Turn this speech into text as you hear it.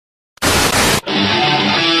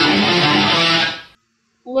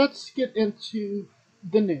let's get into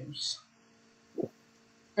the news.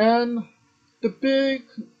 And the big,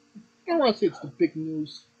 I don't want to say it's the big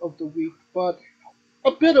news of the week, but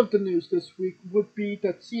a bit of the news this week would be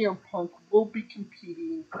that CM Punk will be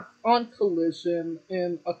competing on Collision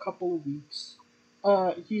in a couple of weeks.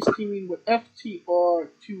 He's teaming with FTR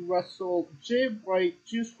to wrestle Jay White,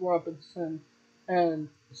 Juice Robinson, and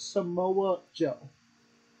Samoa Joe.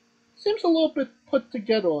 Seems a little bit put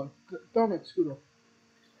together, don't it, Scooter?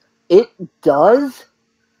 It does,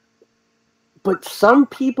 but some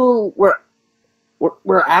people were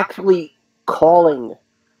actually calling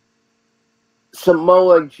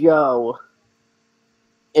Samoa Joe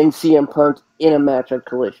and CM Punk in a match at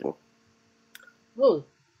Collision. Really?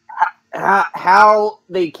 How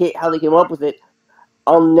they came up with it,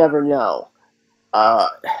 I'll never know. I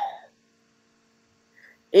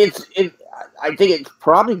think it's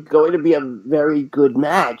probably going to be a very good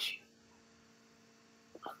match.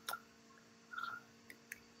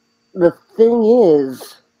 The thing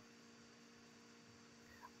is,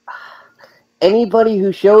 anybody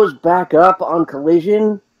who shows back up on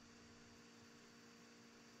Collision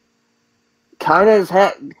kind of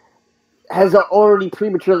has already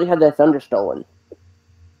prematurely had their thunder stolen.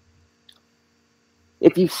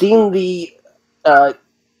 If you've seen the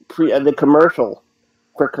commercial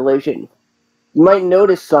for Collision, you might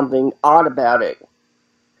notice something odd about it.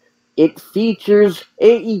 It features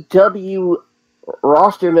AEW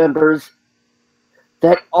roster members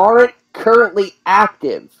that aren't currently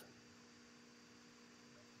active.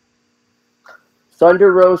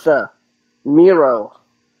 Thunder Rosa, Miro,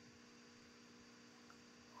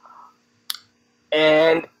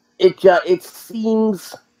 and it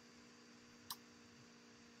seems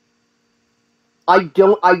I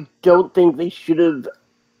don't think they should have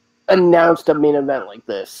announced a main event like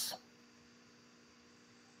this.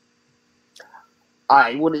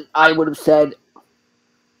 I would have said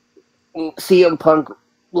CM Punk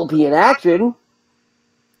will be in action,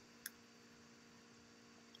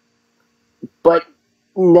 but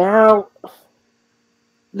now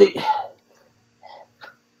the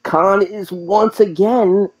Khan is once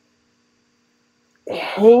again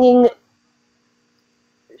hanging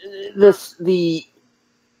the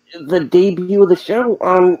debut of the show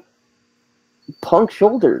on Punk's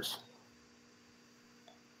shoulders.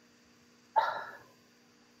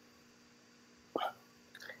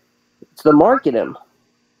 It's the mark in him.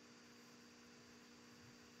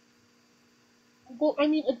 Well, I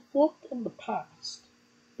mean, it worked in the past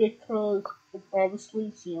because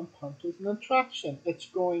obviously CM Punk is an attraction. It's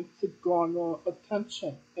going to garner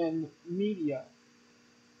attention in media.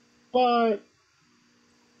 But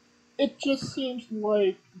it just seems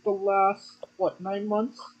like the last, 9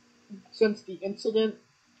 months since the incident,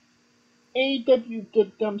 AEW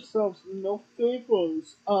did themselves no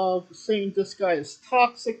favors of saying this guy is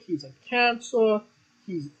toxic, he's a cancer,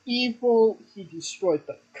 he's evil, he destroyed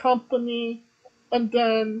the company, and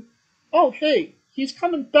then, oh hey, he's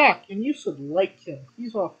coming back and you should like him,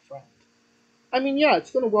 he's our friend. I mean, yeah,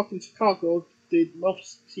 it's gonna work in Chicago, they love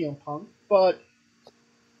CM Punk, but,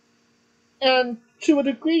 and to a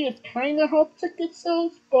degree it kinda helped ticket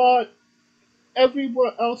sales, but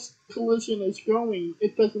everywhere else Collision is going,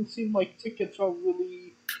 it doesn't seem like tickets are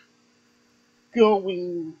really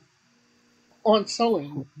going on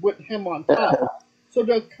selling with him on top. So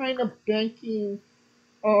they're kind of banking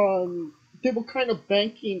on,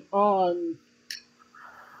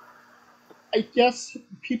 I guess,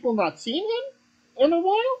 people not seeing him in a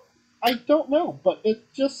while? I don't know, but it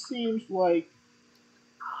just seems like,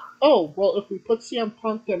 oh, well, if we put CM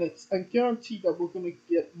Punk, then it's a guarantee that we're going to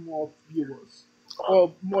get more viewers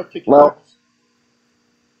or more ticket sales.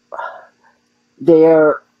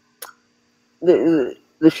 Well,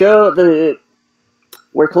 the show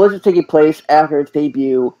where Collision is taking place after its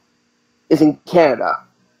debut is in Canada.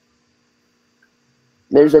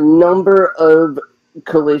 There's a number of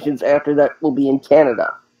collisions after that will be in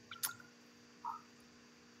Canada.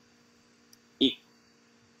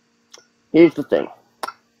 Here's the thing.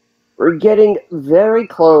 We're getting very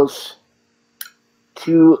close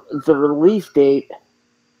to the release date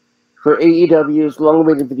for AEW's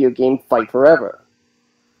long-awaited video game Fight Forever.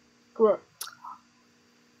 Correct.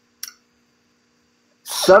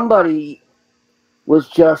 Somebody was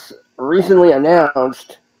just recently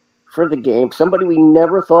announced for the game, somebody we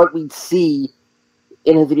never thought we'd see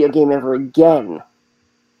in a video game ever again.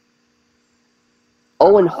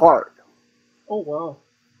 Owen Hart. Oh, wow.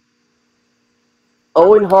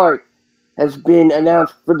 Owen Hart has been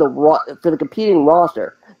announced for the competing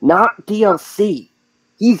roster, not DLC.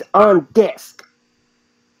 He's on disc.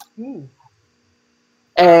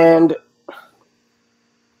 And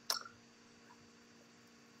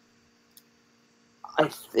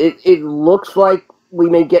it looks like we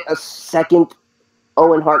may get a second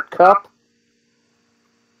Owen Hart Cup.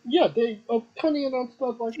 Yeah, they Tony announced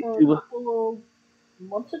that like a couple of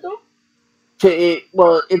months ago.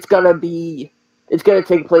 It's gonna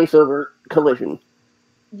take place over Collision.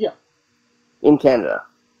 Yeah. In Canada.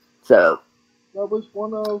 So that was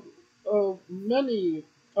one of many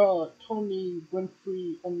Tony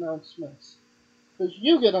Winfrey announcements. Because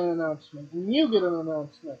you get an announcement, and you get an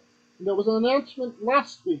announcement. And there was an announcement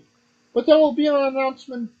last week. But there will be an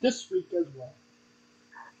announcement this week as well.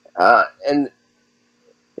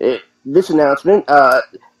 This announcement,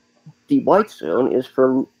 the white zone is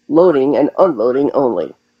for loading and unloading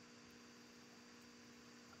only.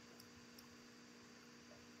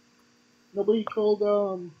 Nobody told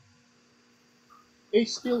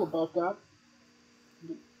Ace Steel about that.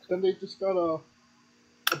 Then they just got a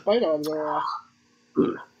bite out of their ass.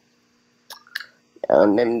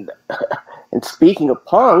 And speaking of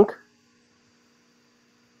Punk,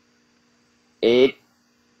 it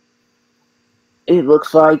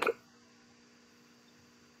looks like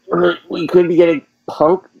we could be getting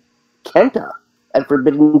Punk KENTA at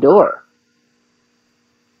Forbidden Door.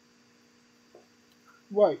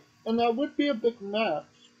 Right, and that would be a big match.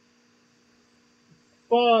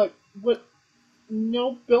 But with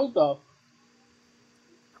no build-up,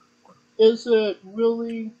 is it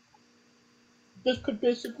really... This could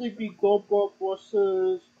basically be Goldberg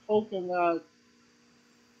versus Hogan at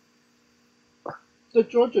the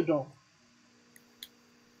Georgia Dome.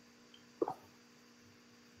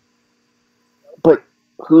 But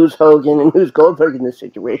who's Hogan and who's Goldberg in this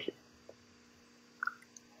situation?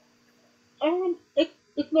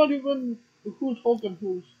 It's not even who's Hogan,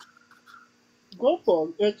 who's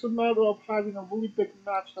Goldberg. It's a matter of having a really big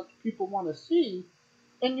match that people want to see,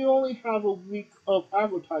 and you only have a week of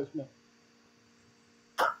advertisement.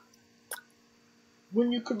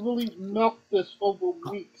 When you could really milk this over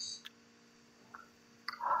weeks.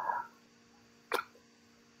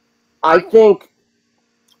 I think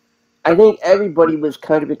everybody was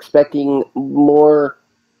kind of expecting more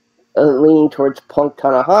leaning towards Punk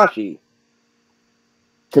Tanahashi,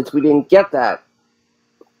 since we didn't get that.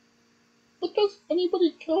 But does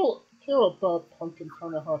anybody care about Punk and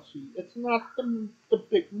Tanahashi? It's not the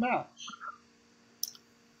big match.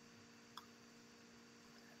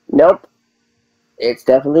 Nope. It's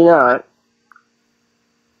definitely not.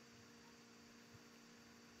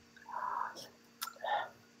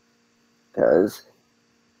 Because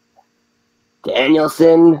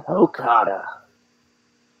Danielson, Okada.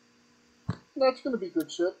 That's gonna be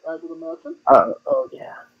good shit, I would imagine. Oh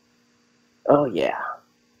yeah. Oh yeah.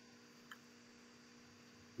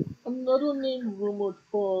 Another name rumored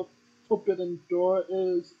for Forbidden Door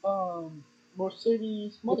is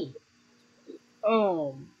Mercedes Money.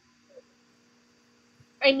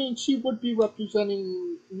 I mean, she would be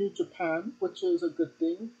representing New Japan, which is a good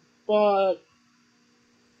thing, but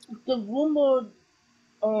the rumored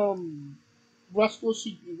wrestler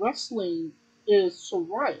she'd be wrestling is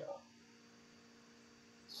Saraya.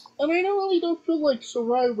 And I really don't feel like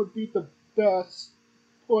Saraya would be the best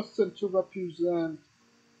person to represent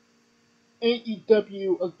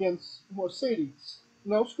AEW against Mercedes.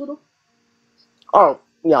 No, Scooter? Oh,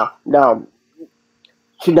 yeah, no.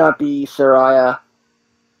 Should not be Saraya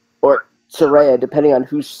or Saraya, depending on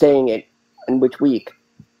who's saying it and which week.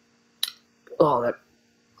 Oh,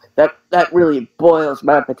 that really boils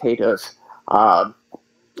my potatoes.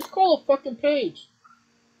 Just call a fucking page.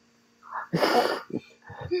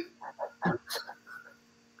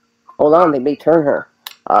 Hold on, they may turn her.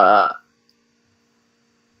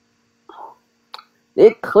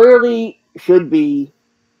 It clearly should be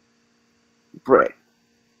Britt.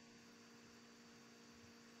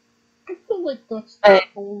 I feel like that's the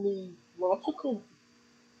only logical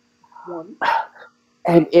one.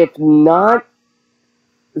 And if not,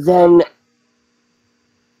 then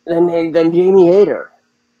Jamie Hayter.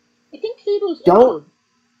 I think Hayter's injured.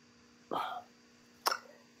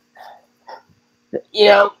 You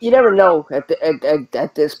know, you never know at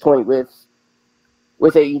this point with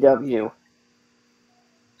AEW.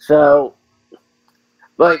 So,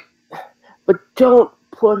 but don't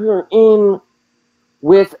put her in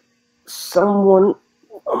with someone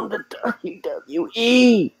from the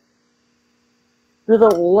WWE. For the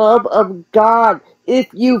love of God, if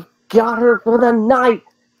you've got her for the night,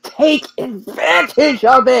 take advantage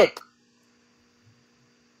of it.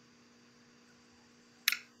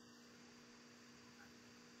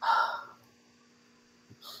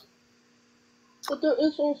 But there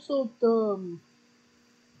is also the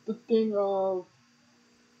thing of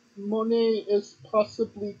Mone is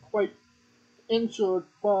possibly quite injured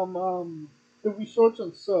from the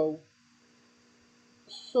resurgence.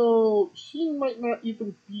 So she might not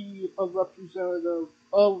even be a representative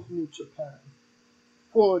of New Japan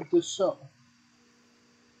for this show.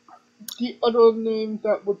 The other name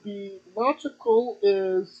that would be logical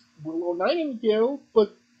is Willow Nightingale,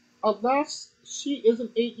 but alas, she is an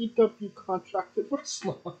AEW contracted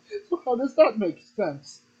wrestler. So how does that make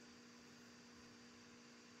sense?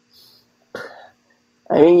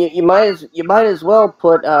 I mean, you might as well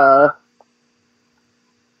put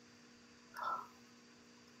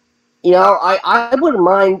you know, I wouldn't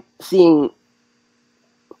mind seeing.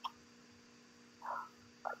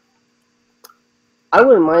 I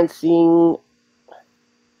wouldn't mind seeing.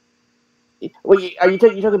 Well, are you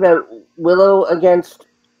talking about Willow against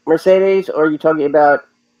Mercedes, or are you talking about?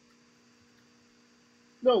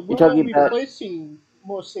 No, You're Willow talking about. replacing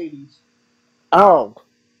Mercedes Oh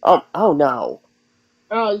no.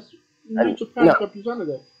 as New Japan's No.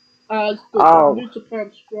 representative, as the Oh, New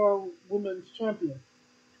Japan Strong Women's Champion.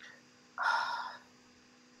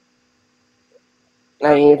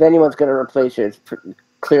 I mean, if anyone's going to replace her, it's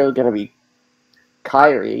clearly going to be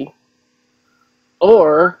Kyrie.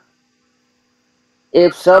 Or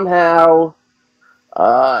if somehow,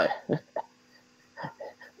 uh,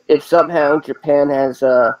 Japan has,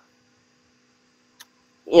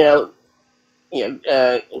 you know,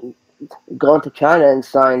 gone to China and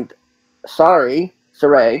signed Sarai.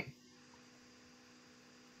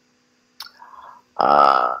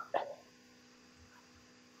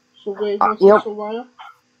 So Ray You versus know, Soraya?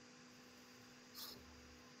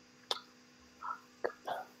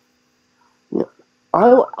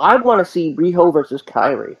 I want to see Riho versus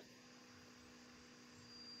Kyrie.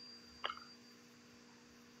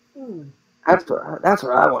 That's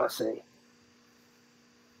what I want to see.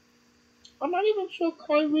 I'm not even sure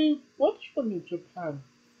Kyrie works for New Japan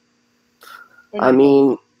anymore. I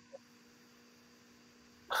mean,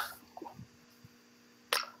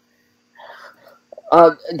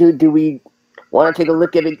 do we want to take a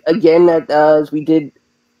look at it again as we did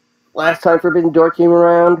last time Forbidden Door came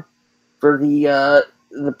around for the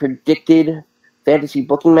predicted fantasy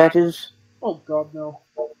booking matches? Oh god, no.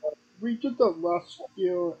 We did that last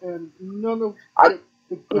year, and none of I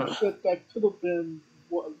the good shit that could have been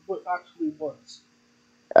what actually was.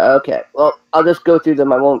 Okay, well, I'll just go through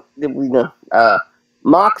them. I won't. We know.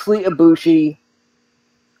 Moxley, Ibushi,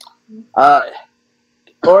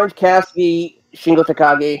 Orange Cassidy, Shingo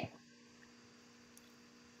Takagi,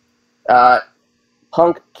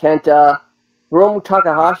 Punk, Kenta, Hiromu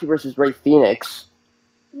Takahashi versus Rey Fenix,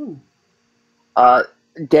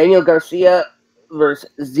 Daniel Garcia versus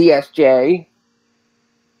ZSJ,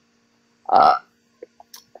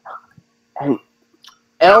 and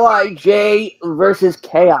LIJ versus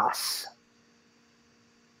Chaos.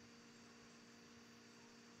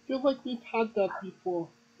 I feel like we've had that before,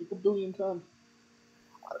 like a billion times.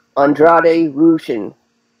 Andrade, Rushin,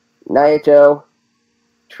 Naito,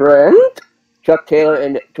 Trent, Chuck Taylor,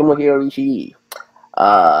 and Tomohiro Ishii.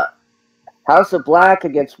 House of Black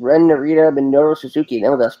against Ren Narita, Minoru Suzuki, and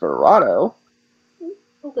El Desperado.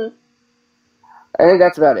 Okay. I think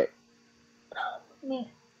that's about it. Meh.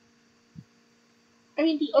 I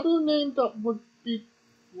mean, the other name that would be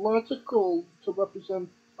logical to represent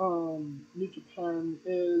New Japan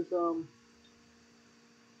is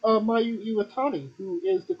Mayu Iwatani, who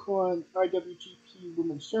is the current IWGP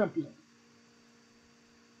Women's Champion.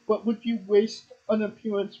 But would you waste an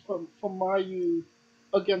appearance from Mayu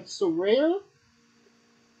against Soraya?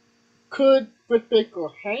 Could Britt Baker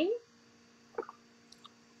hang?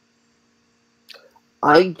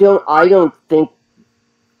 I don't think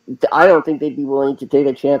they'd be willing to take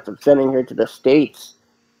a chance of sending her to the States.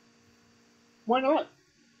 Why not?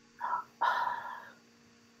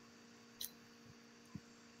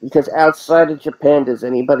 Because outside of Japan, does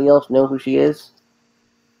anybody else know who she is?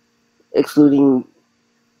 Excluding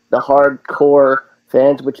the hardcore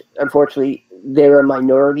fans, which unfortunately they're a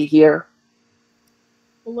minority here.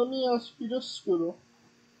 Well, let me ask you this, Scooter.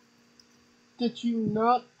 Did you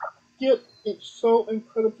not get so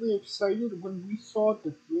incredibly excited when we saw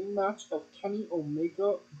the dream match of Kenny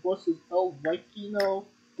Omega versus El Vikino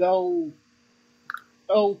Del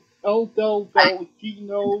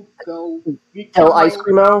Gino Del El Ice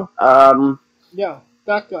Vicino? Creamo? Yeah,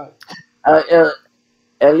 that guy.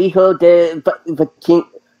 El Hijo de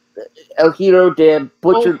El Hero de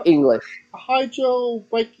Butchered English. Hydro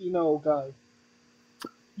Vikino guy.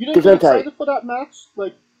 You didn't get excited for that match?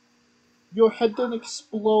 Like, your head didn't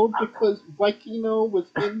explode because Vikino was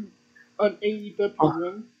in an AEW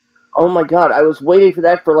ring? Oh my god, I was waiting for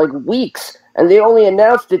that for like weeks, and they only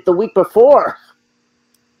announced it the week before.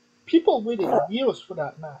 People waited years for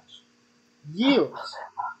that match. Years.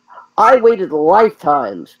 I waited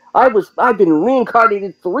lifetimes. I've been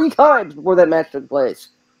reincarnated 3 times before that match took place.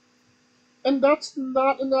 And that's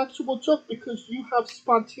not an actual joke because you have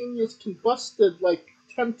spontaneous combusted like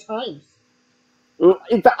 10 times.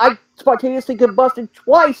 In fact, I spontaneously combusted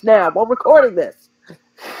twice now while recording this.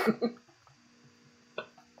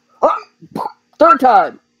 Third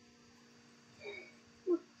time.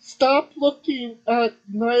 Stop looking at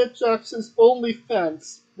Nia Jax's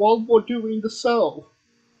OnlyFans while we're doing the show.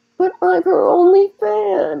 But I'm her only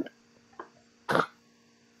fan.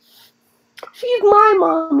 She's my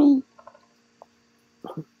mommy.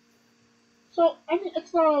 So, I mean,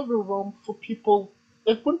 it's not out of the realm for people.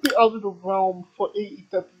 It wouldn't be out of the realm for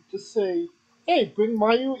AEW to say, hey, bring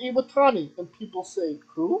Mayu Iwatani. And people say,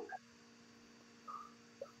 who?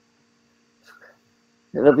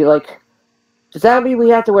 And they'll be like, does that mean we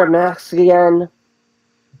have to wear masks again?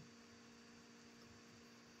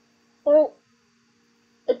 Well,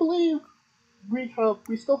 I believe we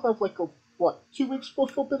still have like 2 weeks for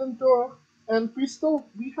Forbidden Door, and we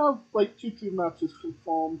have like 2-3 matches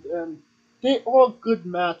confirmed, and they are good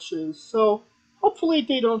matches. So hopefully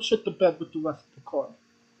they don't shit the bed with the rest of the card,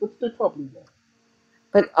 which they probably will.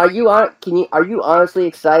 But are you honestly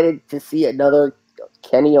excited to see another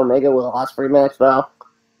Kenny Omega with Ospreay match though?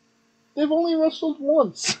 They've only wrestled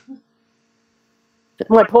once. That's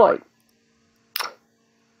my point.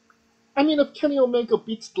 I mean, if Kenny Omega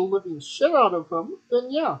beats the living shit out of him, then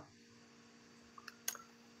yeah.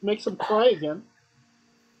 Makes him cry again.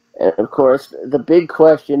 And of course, the big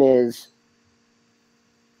question is,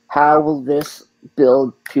 how will this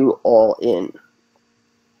build to All In?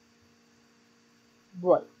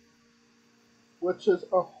 Right. Which is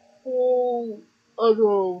a whole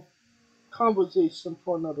other conversation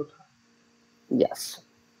for another time. Yes.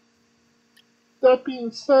 That being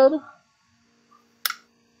said,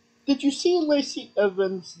 did you see Lacey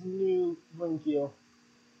Evans' new ring gear?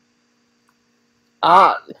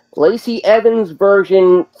 Lacey Evans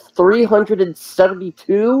version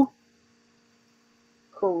 372?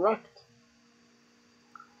 Correct.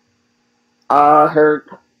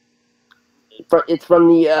 It's from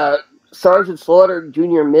the Sgt Slaughter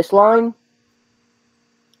Jr. Miss line.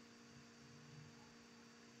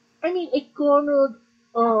 I mean, it garnered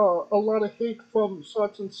a lot of hate from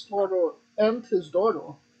Sgt Slaughter and his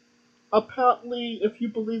daughter. Apparently, if you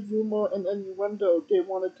believe rumor and innuendo, they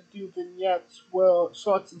wanted to do vignettes where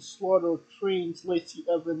Sgt Slaughter trains Lacey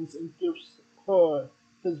Evans and gives her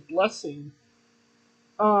his blessing.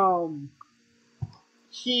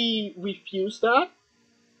 He refused that,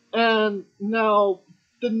 and now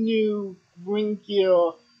the new ring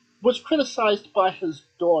gear was criticized by his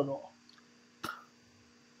daughter.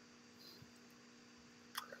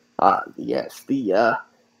 Yes,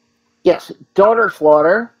 Daughter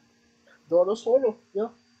Slaughter. Daughter Slaughter, yeah.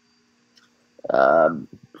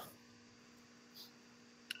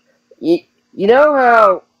 You know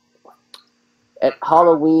how at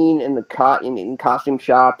Halloween in costume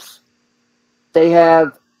shops they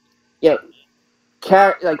have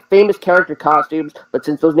like famous character costumes, but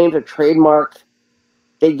since those names are trademarked,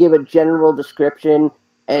 they give a general description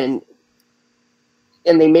and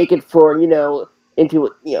they make it for into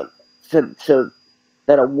so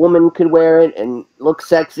that a woman could wear it and look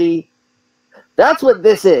sexy. That's what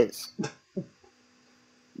this is.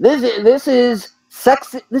 This is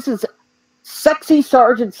sexy. This is sexy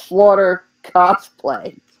Sgt Slaughter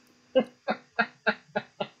cosplay.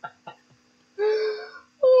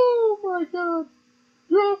 Oh my god.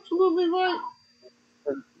 You're absolutely right.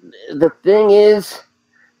 The thing is,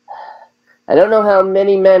 I don't know how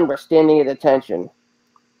many men were standing at attention.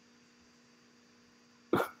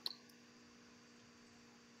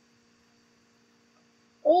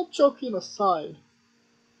 All joking aside,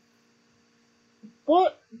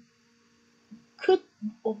 what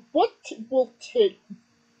will take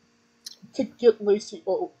to get Lacey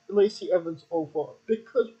Evans over?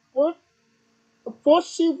 Because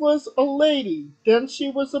first she was a lady, then she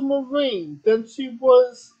was a Marine, then she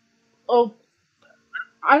was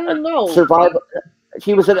I don't know.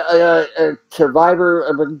 She was a survivor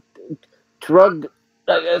of a drug,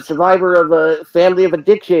 a survivor of a family of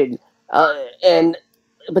addiction,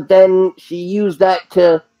 but then she used that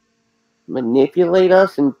to manipulate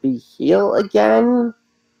us and be healed again.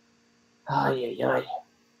 Ay, ay, ay.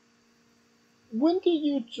 When do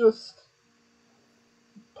you just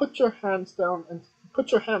put your hands down and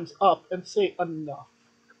put your hands up and say enough?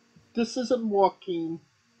 This isn't working.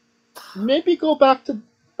 Maybe go back to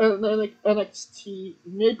NXT.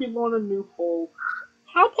 Maybe learn a new hole.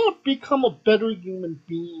 How about become a better human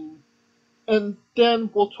being and then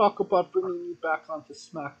we'll talk about bringing you back onto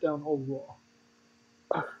SmackDown or Raw.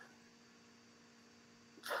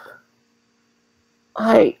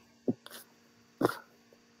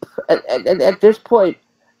 At this point,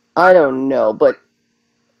 I don't know, but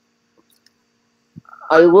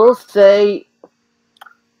I will say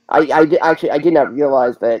I did not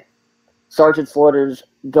realize that Sgt Slaughter's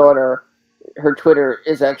daughter, her Twitter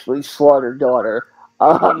is actually Slaughter Daughter.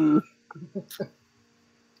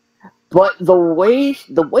 But the way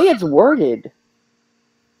it's worded,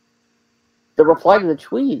 the reply to the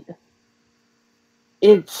tweet,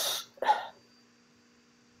 it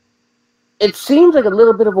seems like a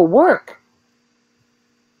little bit of a work.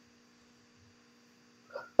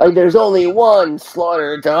 Like, there's only one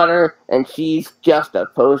Slaughter Daughter, and she's just a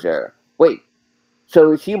poser. Wait,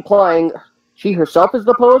 so is she implying she herself is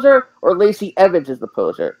the poser, or Lacey Evens is the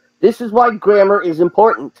poser? This is why grammar is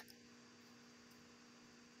important.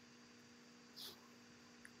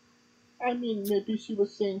 I mean, maybe she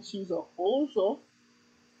was saying she's a hoser,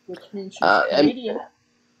 which means she's Canadian.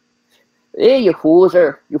 Hey, you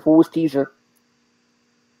hoser. You fool's teaser.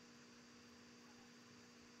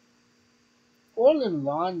 All in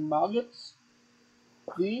line, maggots.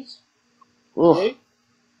 Please. Ugh. Okay.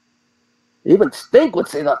 Even Stink would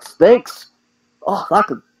say that stinks. Oh, like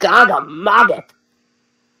a gaga maggot.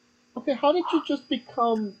 Okay, how did you just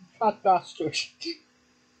become fat bastard?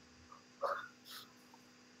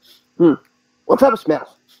 What type of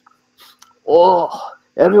smell? Oh,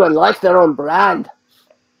 everyone likes their own brand.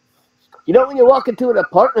 You know when you walk into an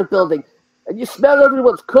apartment building and you smell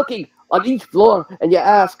everyone's cooking on each floor and you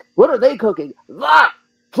ask, what are they cooking? That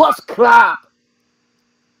plus crap.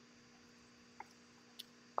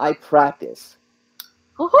 I practice.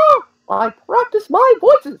 I practice my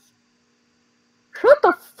voices. Shut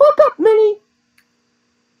the fuck up, Minnie.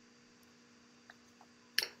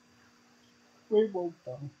 Very well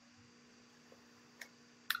done.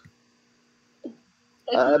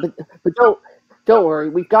 But don't worry.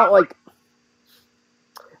 We've got like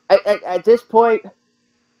at this point,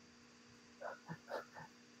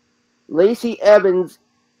 Lacey Evans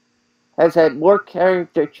has had more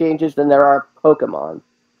character changes than there are Pokemon.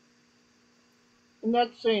 And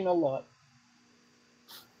that's saying a lot.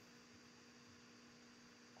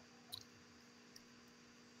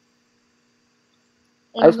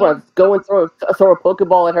 I just want to go and throw a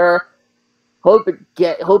Pokeball at her, hope it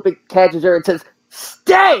catches her and says,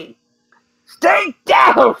 "Stay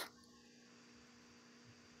down."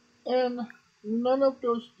 And none of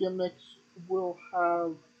those gimmicks will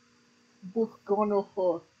garner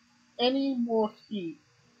her any more heat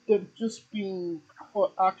than just being her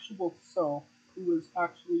actual self, who is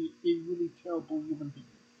actually a really terrible human being.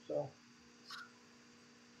 So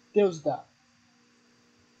there's that.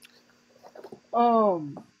 Now,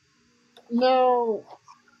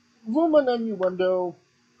 rumor and innuendo.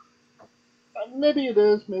 Maybe it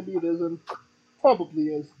is, maybe it isn't. Probably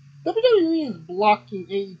is. WWE is blocking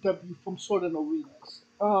AEW from certain arenas.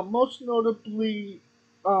 Most notably,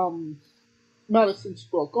 Madison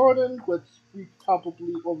Square Garden, which we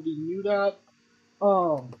probably already knew that.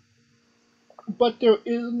 But there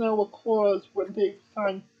is now a clause when they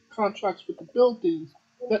sign contracts with the building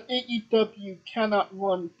that AEW cannot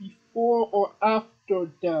run before or after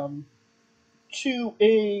them to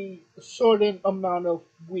a certain amount of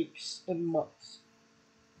weeks and months.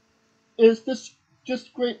 Is this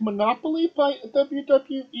just great monopoly by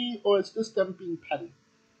WWE, or is this them being petty?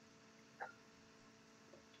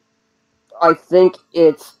 I think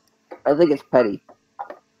it's petty.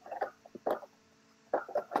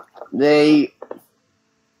 They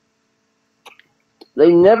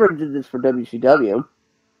never did this for WCW.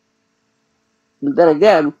 But then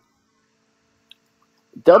again,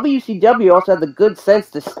 WCW also had the good sense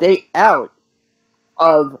to stay out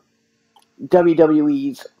of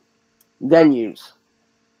WWE's venues.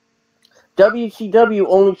 WCW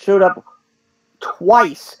only showed up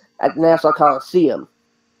twice at the Nassau Coliseum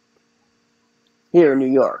here in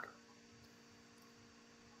New York.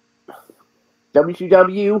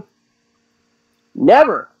 WCW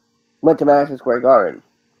never went to Madison Square Garden.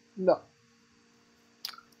 No.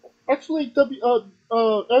 Actually,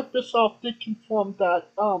 Eric Bischoff did confirm that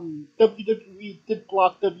WWE did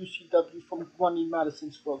block WCW from running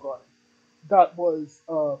Madison Square Garden. That was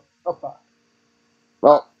a fact.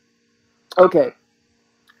 Well, okay.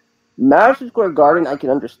 Madison Square Garden, I can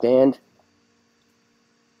understand.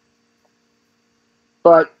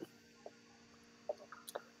 But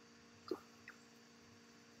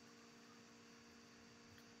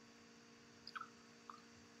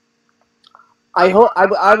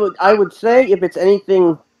I would say if it's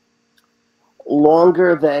anything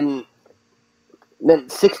longer than then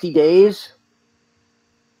 60 days.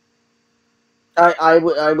 I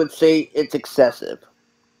would say it's excessive.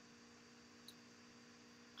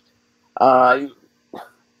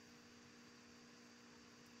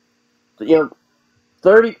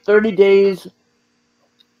 30 days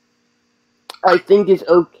I think is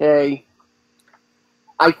okay.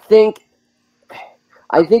 I think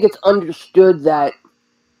it's understood that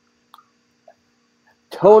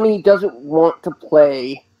Tony doesn't want to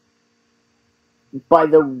play by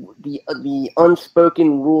the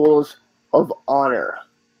unspoken rules of honor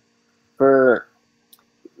for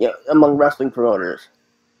among wrestling promoters.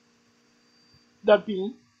 That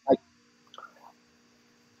being,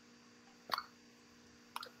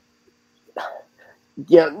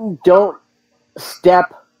 don't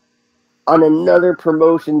step on another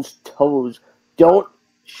promotion's toes. Don't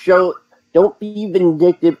be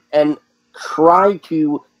vindictive and try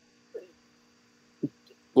to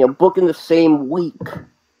book in the same week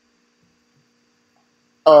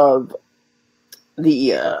of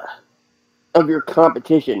of your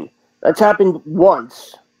competition. That's happened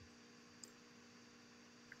once.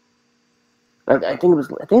 I think it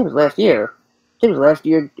was last year. I think it was last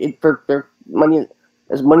year for their Money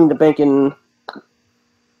in the Bank in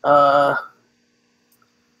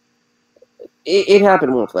it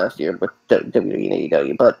happened once last year with WWE and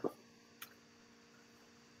AEW, but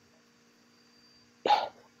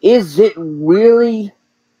is it really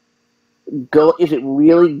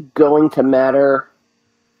going to matter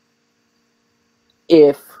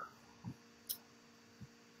if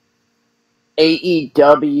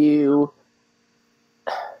AEW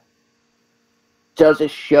does a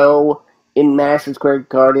show in Madison Square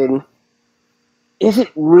Garden? Is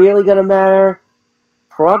it really going to matter?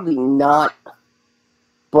 Probably not.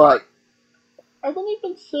 But I don't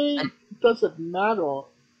even say does it matter.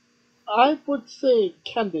 I would say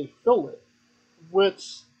can they fill it?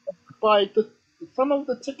 Which, by some of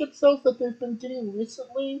the ticket sales that they've been getting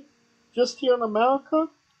recently, just here in America,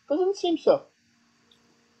 doesn't seem so.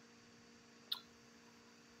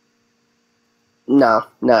 No.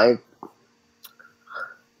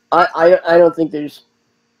 I don't think there's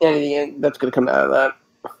anything that's going to come out of that.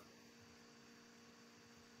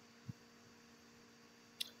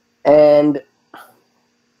 And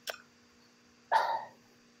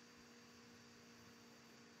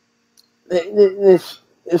this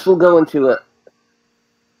will go into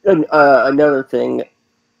another thing,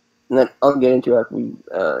 and then I'll get into after we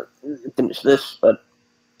finish this. But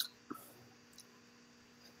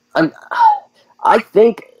I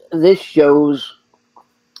think this shows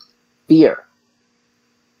fear.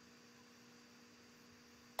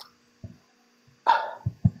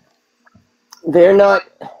 They're not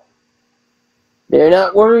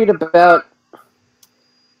worried about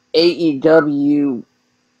AEW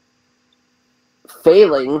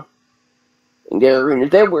failing in their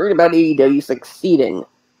arenas. They're worried about AEW succeeding.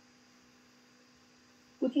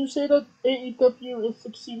 Would you say that AEW is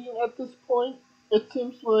succeeding at this point? It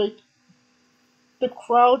seems like the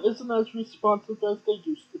crowd isn't as responsive as they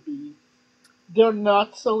used to be. They're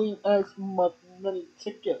not selling as many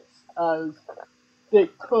tickets as they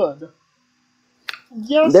could.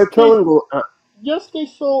 Yes, they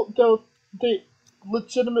sold. They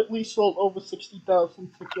legitimately sold over 60,000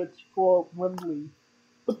 tickets for Wembley,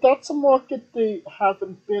 but that's a market they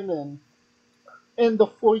haven't been in the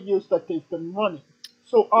 4 years that they've been running.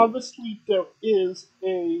 So obviously there is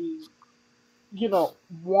a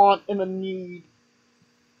want and a need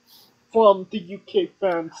from the UK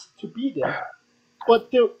fans to be there,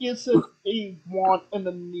 but there isn't a want and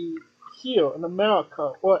a need here in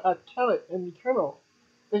America or at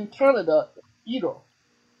Canada either.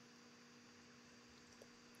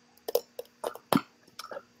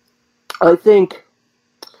 I think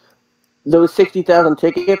those 60,000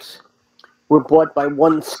 tickets were bought by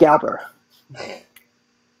one scalper.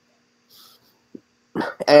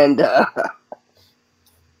 And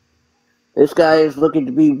this guy is looking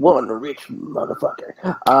to be one rich motherfucker.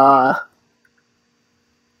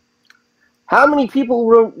 How many people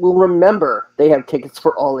will remember they have tickets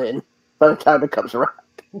for All In by the time it comes around?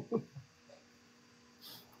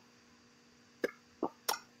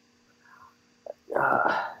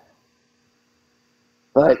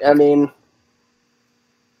 But I mean,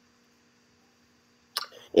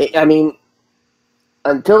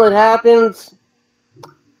 until it happens,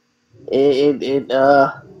 it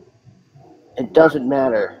doesn't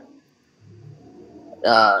matter.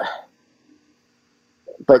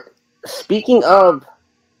 But speaking of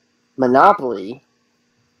Monopoly,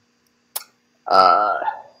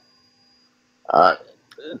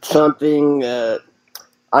 something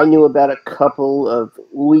I knew about a couple of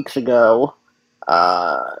weeks ago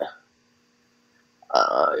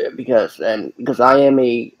Because I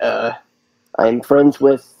am friends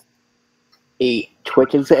with a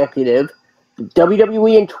Twitch executive.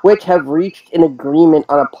 WWE and Twitch have reached an agreement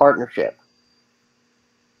on a partnership.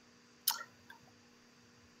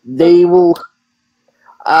 They will.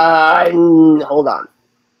 Hold on.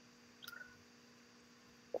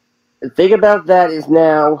 The thing about that is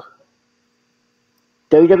now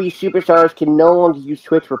WWE superstars can no longer use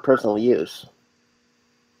Twitch for personal use.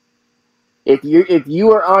 If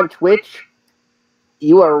you are on Twitch,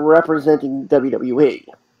 you are representing WWE.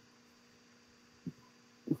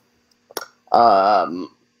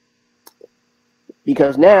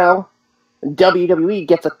 Because now WWE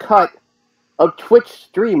gets a cut of Twitch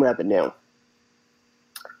stream revenue.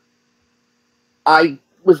 I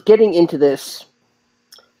was getting into this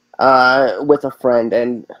with a friend,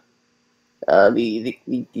 and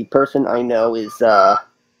the person I know is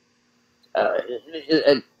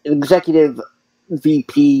an executive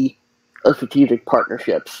VP of strategic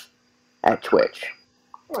partnerships at Twitch.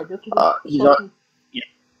 He's on.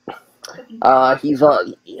 He's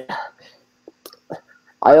on.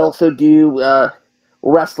 I also do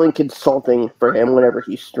wrestling consulting for him whenever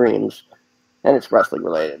he streams, and it's wrestling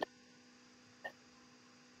related.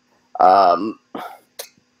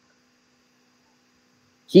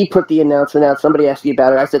 He put the announcement out. Somebody asked me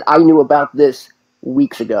about it. I said I knew about this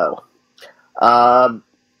weeks ago.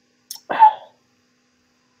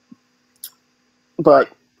 But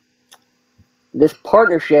this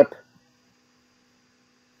partnership,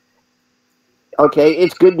 okay,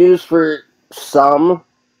 it's good news for some,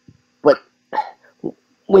 but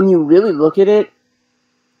when you really look at it,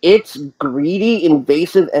 it's greedy,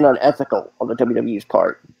 invasive, and unethical on the WWE's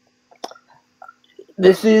part.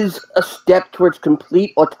 This is a step towards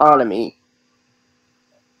complete autonomy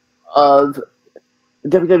of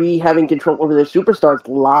WWE having control over their superstars'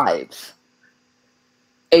 lives.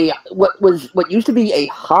 What used to be a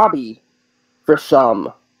hobby for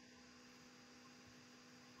some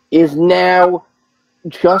is now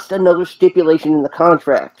just another stipulation in the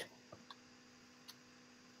contract.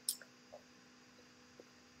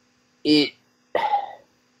 The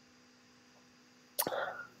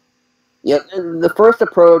first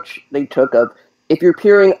approach they took of, if you're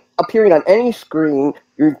appearing on any screen,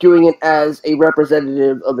 you're doing it as a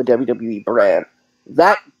representative of the WWE brand.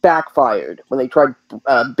 That backfired when they tried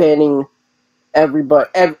banning every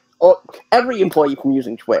employee from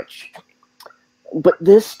using Twitch. But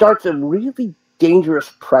this starts a really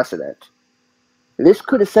dangerous precedent. This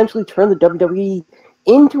could essentially turn the WWE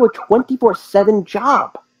into a 24/7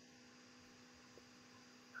 job.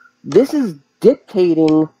 This is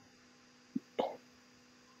dictating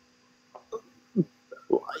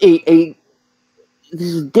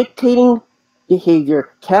behavior,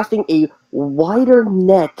 casting a wider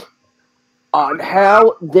net on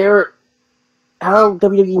how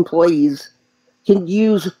WWE employees can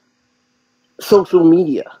use social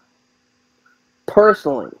media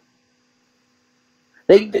personally.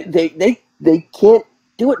 They can't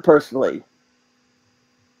do it personally.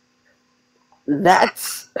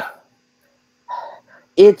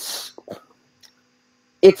 It's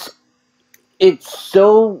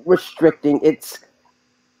so restricting.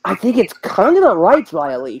 I think it's kind of a rights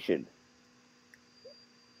violation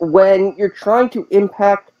when you're trying to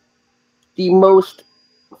impact the most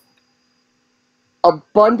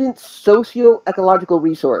abundant socio-ecological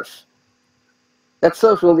resource. That's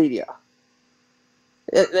social media.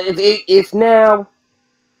 It's now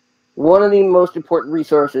one of the most important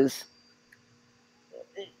resources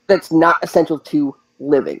that's not essential to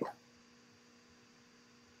living.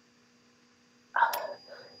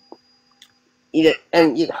 The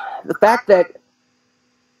fact that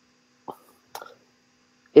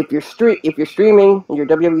if you're streaming and you're a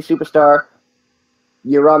WWE superstar,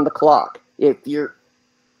 you're on the clock. If you're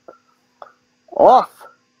off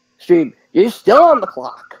stream, you're still on the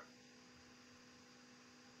clock.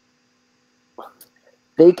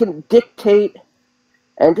 They can dictate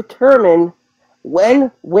and determine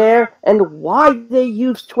when, where, and why they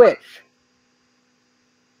use Twitch.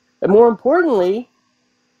 And more importantly,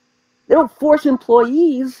 they don't force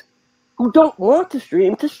employees who don't want to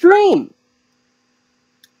stream to stream.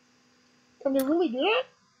 Can they really do that?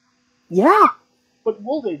 Yeah. But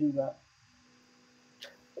will they do that?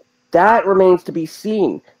 That remains to be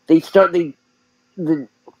seen. This was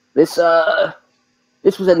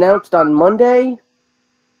announced on Monday.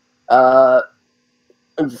 It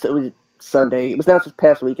was Sunday. It was announced this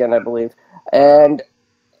past weekend, I believe. And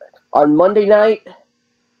on Monday night,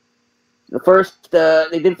 they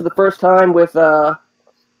did it for the first time with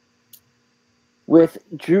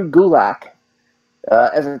Drew Gulak,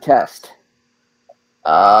 as a test.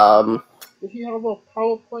 Did he have a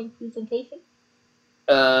PowerPoint presentation?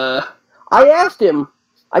 I asked him.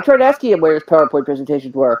 I tried asking him where his PowerPoint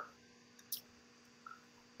presentations were.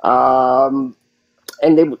 And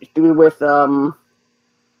they were with no,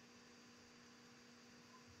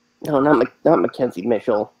 not Mackenzie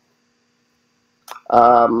Mitchell.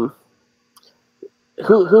 Who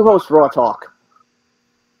hosts Raw Talk?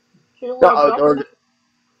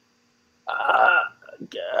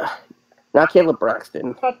 Not Caleb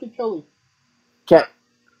Braxton. Kathy Kelly.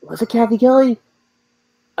 Was it Kathy Kelly?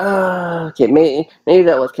 Okay, maybe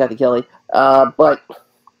that was Kathy Kelly. But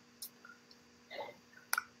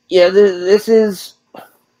yeah, this is.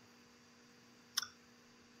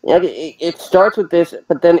 Yeah, it starts with this,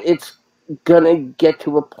 but then it's gonna get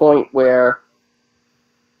to a point where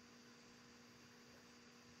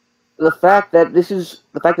the fact that this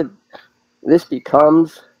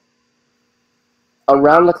becomes a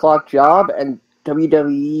round-the-clock job, and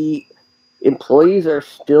WWE employees are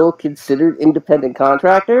still considered independent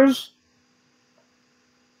contractors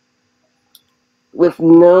with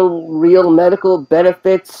no real medical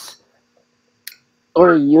benefits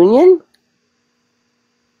or a union.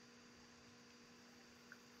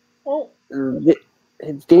 Well,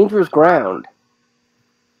 it's dangerous ground.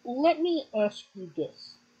 Let me ask you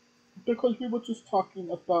this, because we were just talking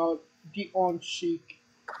about the Orange Shiek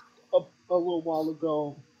a little while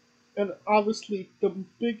ago, and obviously the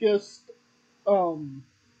biggest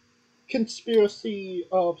conspiracy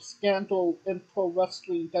of scandal in pro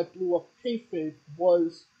wrestling that blew up kayfabe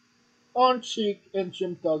was Orange Shiek and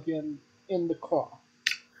Jim Duggan in the car.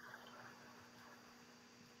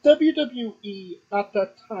 WWE at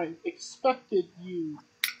that time expected you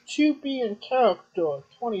to be in character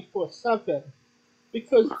 24/7,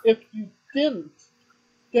 because if you didn't,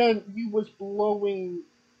 then you was blowing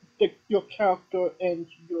your character and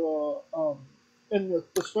the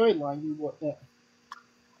storyline you were in.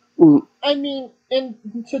 I mean, in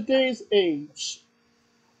today's age,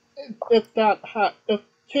 if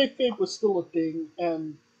kayfabe was still a thing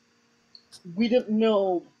and we didn't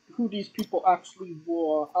know who these people actually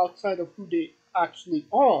were outside of who they actually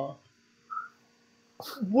are,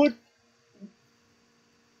 would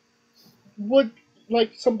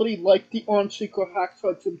like somebody like the Orange Shiek or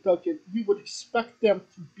Hacksaw Jim Duggan, you would expect them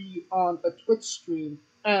to be on a Twitch stream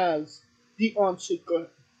as the Orange Shiek or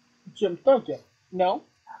Jim Duggan, no?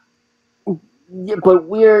 Yeah, but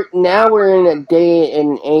we're in a day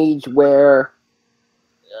and age where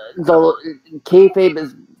the kayfabe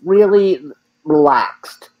is really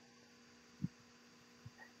relaxed,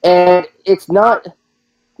 and it's not.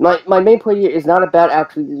 My main point here is not about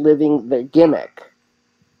actually living the gimmick.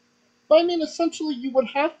 But I mean, essentially, you would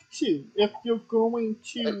have to if you're going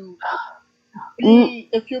to be.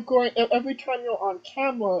 If you're going every time you're on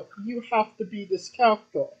camera, you have to be this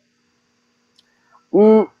character.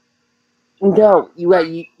 No, you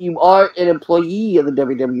are an employee of the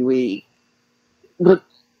WWE, but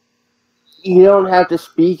you don't have to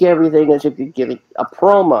speak everything as if you're giving a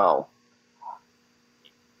promo.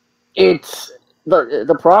 It's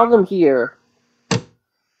the problem here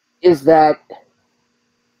is that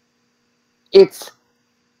it's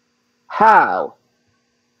how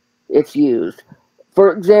it's used.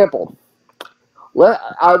 For example,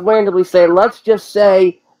 I would randomly say, let's just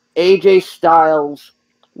say AJ Styles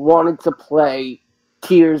wanted to play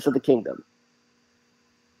Tears of the Kingdom.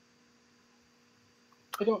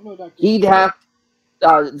 I don't know that game. He'd have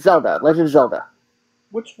Zelda, Legend of Zelda.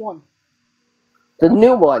 Which one? The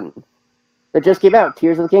new one that just came out,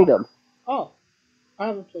 Tears of the Kingdom. Oh, I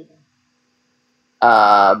haven't played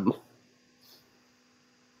that.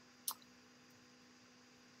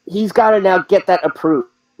 He's got to now get that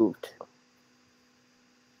approved.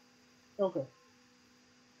 Okay.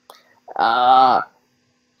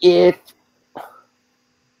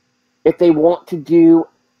 If they want to do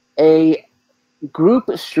a group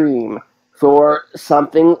stream for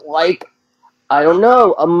something like, I don't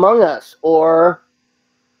know, Among Us, or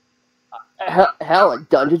hell, a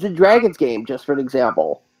Dungeons and Dragons game, just for an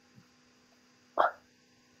example.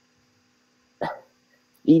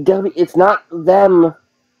 It's not them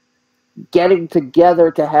getting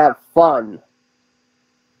together to have fun.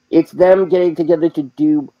 It's them getting together to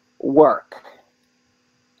do work.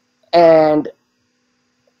 And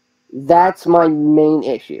that's my main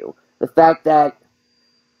issue. The fact that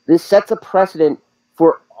this sets a precedent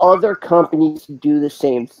for other companies to do the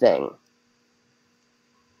same thing.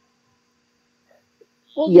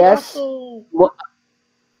 Well, yes.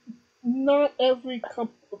 Not every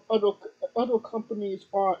other companies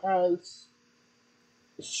are as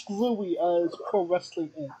screwy as pro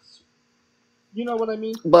wrestling is. You know what I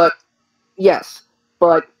mean? But yes,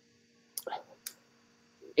 but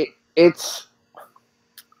it's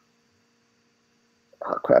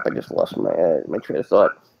oh crap! I just lost my train of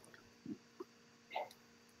thought.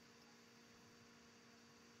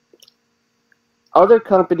 Other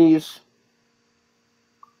companies,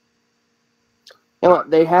 you know,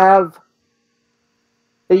 they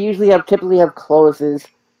usually typically have clauses,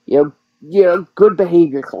 good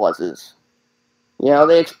behavior clauses. You know,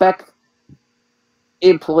 they expect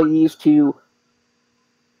employees to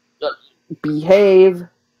behave,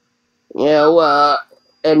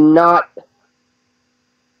 and not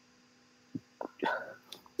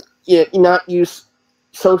not use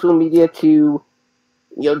social media to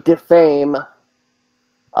defame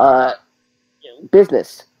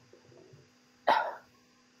business.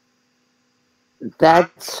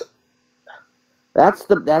 That's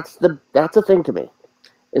the thing to me,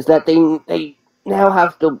 is that they now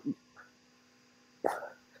have to.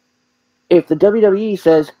 If the WWE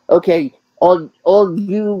says, okay, all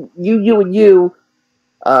you and you,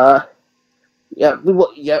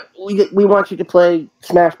 we want you to play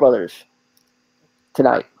Smash Brothers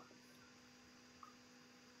tonight.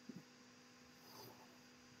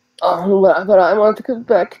 Oh, but I want to come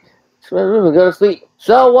back to my room and go to sleep.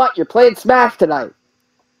 So what? You're playing Smash tonight.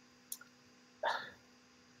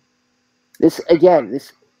 It's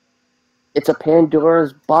a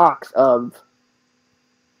Pandora's box of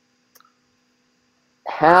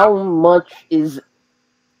how much is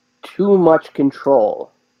too much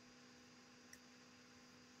control.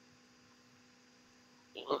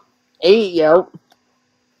 AEW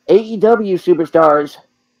superstars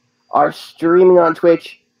are streaming on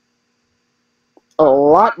Twitch a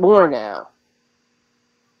lot more now.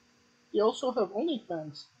 You also have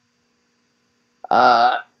OnlyFans.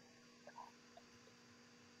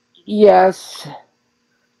 Yes.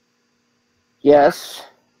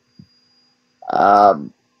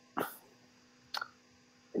 But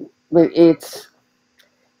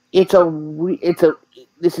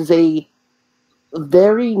this is a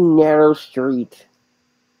very narrow street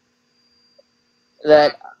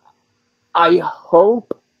that I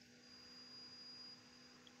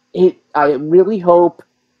really hope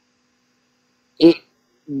it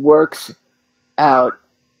works out.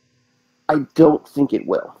 I don't think it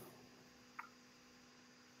will.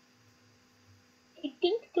 I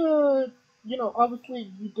think that,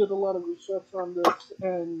 obviously you did a lot of research on this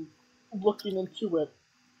and looking into it.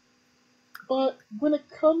 But when it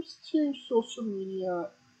comes to social media,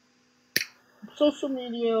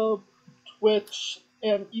 Twitch,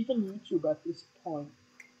 and even YouTube at this point,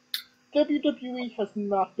 WWE has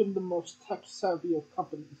not been the most tech savvy of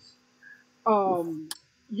companies.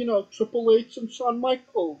 Triple H and Shawn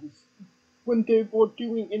Michaels, when they were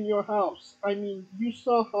doing In Your House, I mean, you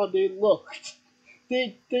saw how they looked.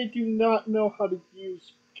 They do not know how to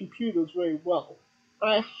use computers very well.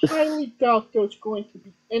 I highly doubt there's going to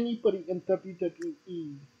be anybody in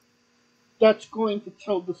WWE that's going to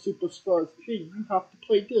tell the superstars, hey, you have to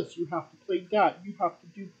play this, you have to play that, you have to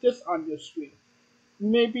do this on your screen.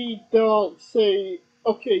 Maybe they'll say,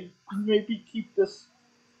 okay, maybe keep this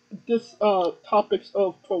topics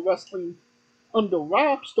of pro wrestling under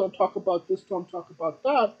wraps. Don't talk about this. Don't talk about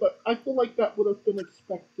that. But I feel like that would have been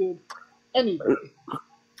expected anyway.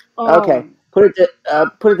 Okay, put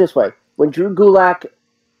it this way: when Drew Gulak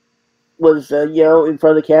was in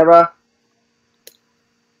front of the camera,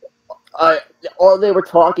 all they were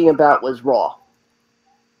talking about was Raw.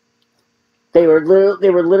 They were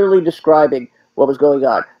literally describing what was going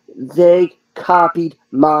on. They copied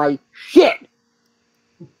my shit.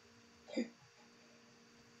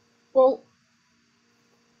 Well,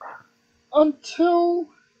 until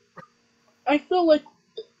I feel like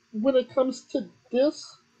when it comes to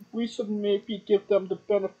this, we should maybe give them the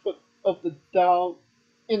benefit of the doubt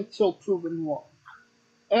until proven wrong.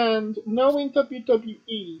 And knowing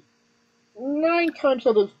WWE, 9 times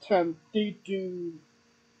out of 10, they do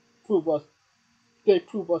prove us. They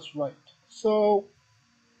prove us right. So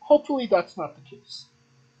hopefully that's not the case.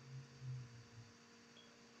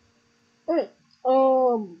 Alright.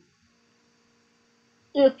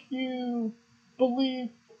 If you believe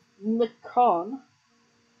Nick Khan,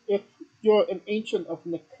 if you're an ancient of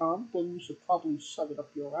Nick Khan, then you should probably shove it up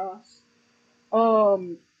your ass.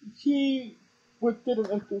 He did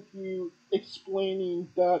an interview explaining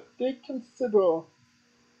that they consider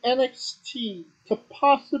NXT to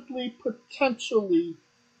possibly, potentially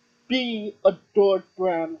be a door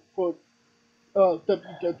brand for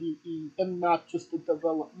WWE and not just a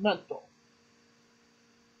developmental.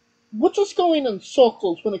 We're just going in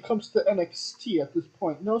circles when it comes to NXT at this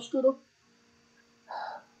point. No, Scooter?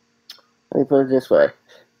 Let me put it this way.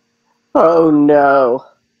 Oh no.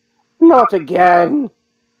 Not again.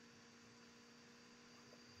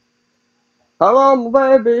 Hello,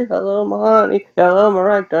 my baby. Hello, my honey. Hello, my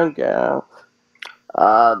right-done gal.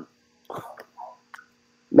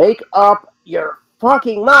 Make up your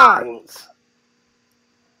fucking minds.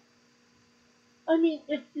 I mean,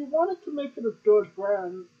 if you wanted to make it a good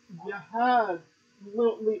brand, you had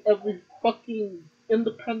literally every fucking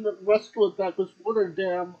independent wrestler that was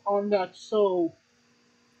Rotterdam on that show.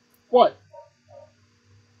 What?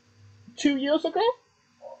 2 years ago?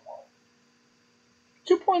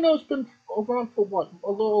 2.0 has been around for what?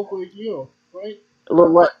 A little over a year, right?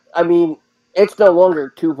 I mean, it's no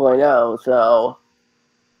longer 2.0, so...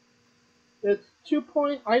 It's 2.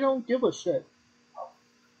 I don't give a shit.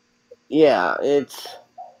 Yeah, it's...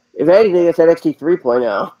 If anything, it's NXT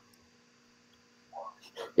 3.0.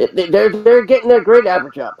 They're getting their grade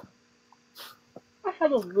average up. I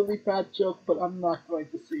had a really bad joke, but I'm not going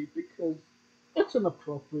to say it because it's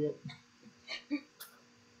inappropriate.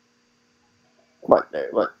 What,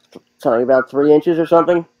 something about 3 inches or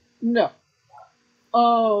something? No.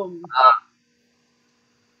 So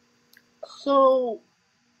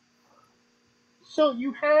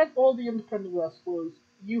you had all the independent wrestlers.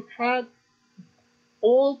 You had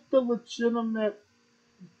all the legitimate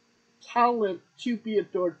talent to be a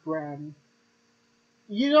dirt brand.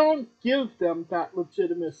 You don't give them that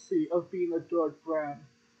legitimacy of being a dirt brand.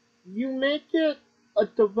 You make it a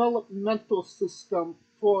developmental system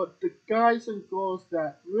for the guys and girls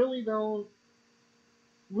that really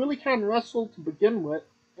can't wrestle to begin with.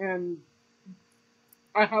 And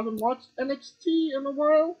I haven't watched NXT in a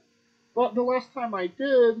while, but the last time I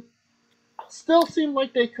did, still seemed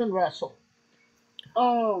like they couldn't wrestle.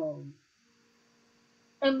 Um,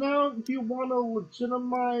 and now you want to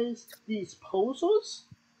legitimize these posers?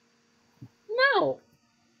 No,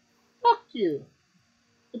 fuck you.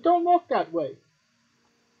 It don't work that way.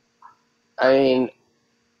 I mean,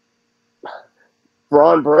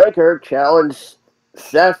 Braun Breaker challenged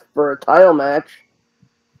Seth for a title match.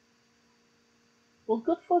 Well,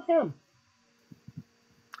 good for him.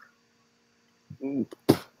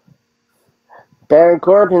 Baron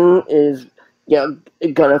Corbin is,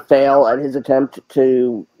 gonna fail at his attempt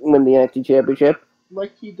to win the NXT Championship.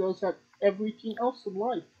 Like he does at everything else in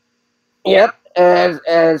life. Yep,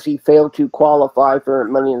 as he failed to qualify for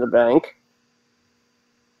Money in the Bank,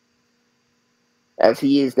 as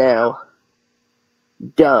he is now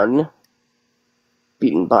done,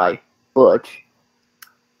 beaten by Butch.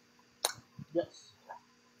 Yes.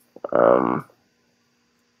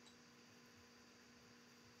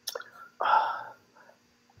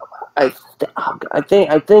 I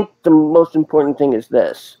think the most important thing is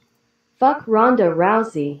this. Fuck Ronda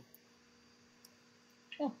Rousey.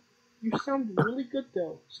 Oh, you sound really good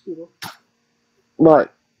though, Scooter.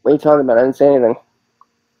 What? What are you talking about? I didn't say anything.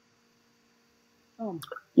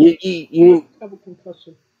 You didn't have a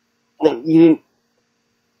concussion. You didn't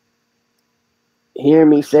hear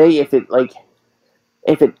me say if it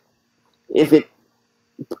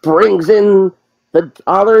brings in the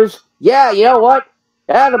dollars. Yeah, you know what?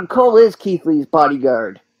 Adam Cole is Keith Lee's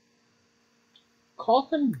bodyguard. Call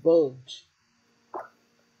him Budge.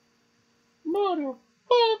 Motherfucker.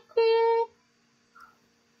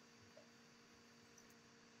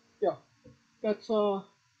 Yeah, that's not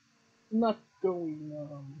going.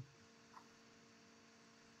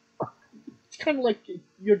 It's kind of like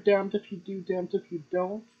you're damned if you do, damned if you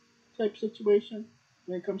don't type situation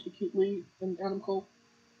when it comes to Keith Lee and Adam Cole.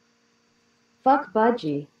 Fuck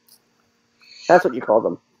Budgie. That's what you call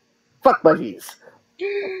them. Fuck budgies.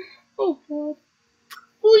 Oh God.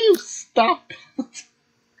 Will you stop?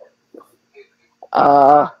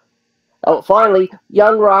 Finally,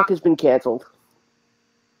 Young Rock has been canceled.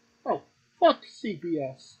 Oh, fuck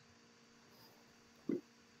CBS.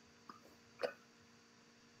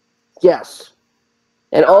 Yes.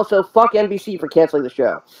 And also, fuck NBC for canceling the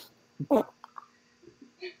show.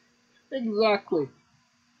 Exactly.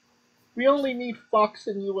 We only need Fox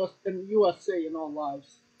and USA in our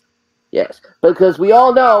lives. Yes, because we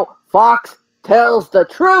all know Fox tells the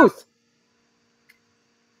truth.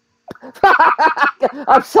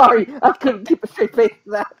 I'm sorry, I couldn't keep a straight face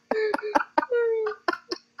for that.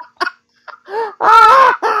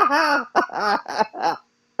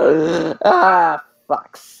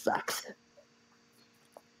 Fox sucks.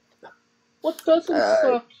 What doesn't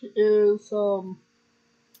suck is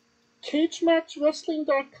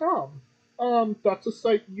Cagematchwrestling.com. That's a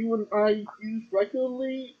site you and I use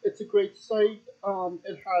regularly. It's a great site.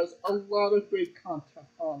 It has a lot of great content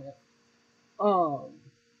on it.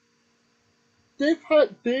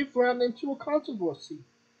 They've run into a controversy.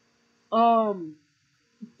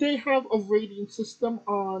 they have a rating system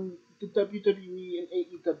on the WWE and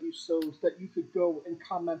AEW shows that you could go and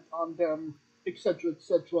comment on them, etc.,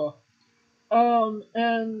 etc.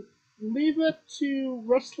 And leave it to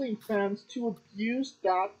wrestling fans to abuse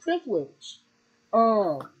that privilege.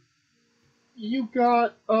 Um, you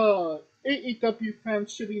got AEW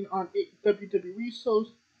fans shitting on WWE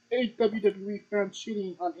shows, WWE fans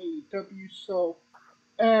shitting on AEW show,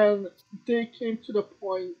 and they came to the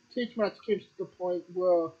point. Cagematch came to the point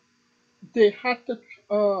where they had to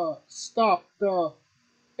stop the,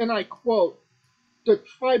 and I quote, the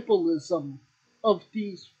tribalism of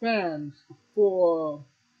these fans for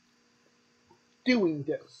doing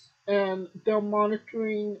this. And they're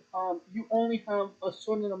monitoring. You only have a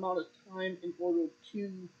certain amount of time in order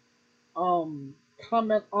to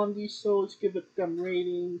comment on these shows, give it them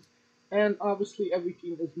ratings, and obviously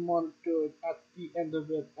everything is monitored at the end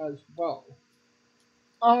of it as well.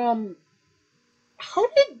 Um, how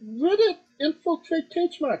did Reddit infiltrate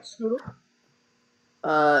Cagematch, Scooter?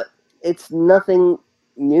 It's nothing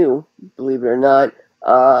new, believe it or not.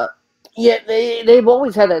 Yeah, they've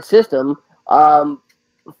always had that system. The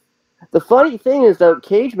funny thing is, though,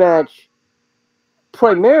 Cagematch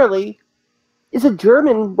primarily is a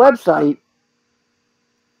German website.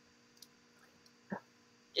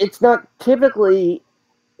 It's not typically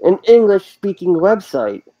an English-speaking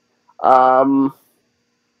website.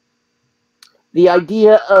 The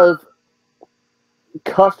idea of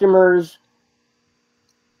customers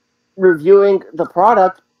reviewing the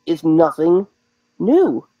product is nothing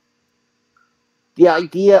new. The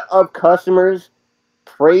idea of customers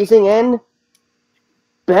praising and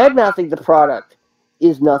bad-mouthing the product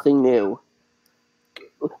is nothing new.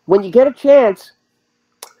 When you get a chance,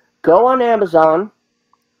 go on Amazon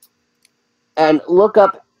and look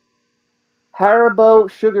up Haribo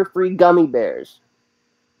sugar-free gummy bears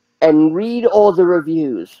and read all the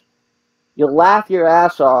reviews. You'll laugh your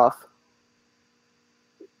ass off,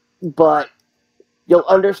 but you'll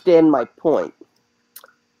understand my point.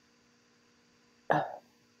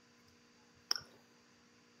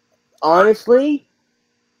 Honestly,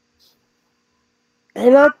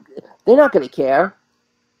 they're not going to care.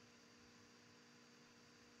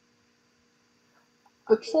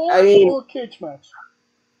 The trolls I mean, or Cagematch?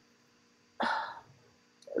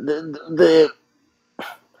 the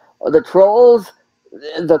trolls,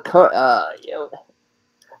 the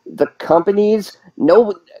companies.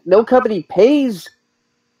 No company pays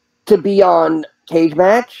to be on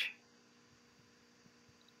Cagematch.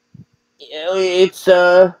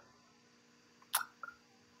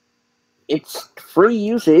 It's free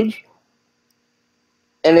usage,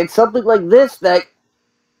 and it's something like this that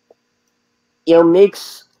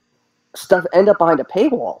makes stuff end up behind a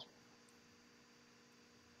paywall.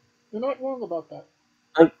 You're not wrong about that.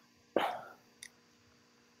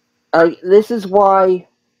 This is why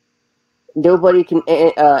nobody can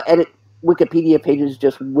edit Wikipedia pages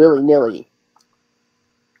just willy-nilly.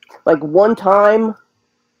 Like, one time,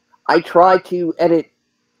 I tried to edit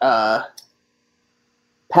Pat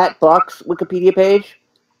Buck's Wikipedia page,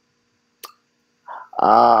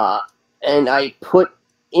 and I put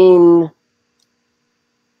in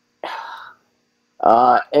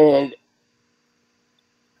and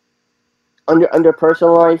under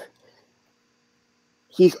personal life,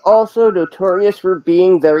 he's also notorious for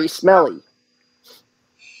being very smelly.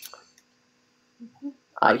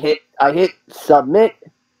 I hit submit.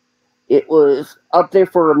 It was up there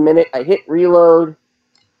for a minute. I hit reload.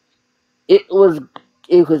 It was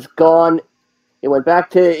gone. It went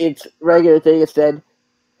back to its regular thing. It said,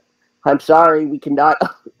 "I'm sorry, we cannot."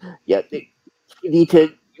 Yeah, you need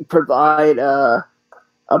to provide a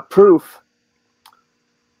proof.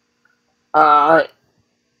 And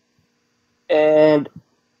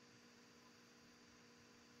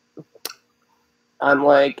I'm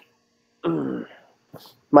like,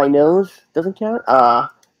 my nose doesn't count. I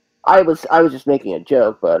was just making a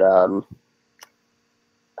joke, but I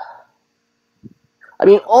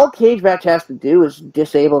mean, all Cagematch has to do is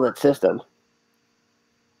disable that system.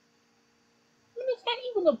 And it's not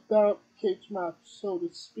even about Cagematch, so to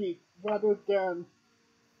speak, rather than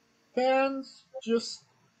fans just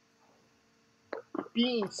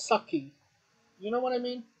being sucky. You know what I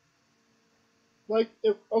mean? Like,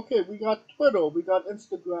 okay, we got Twitter, we got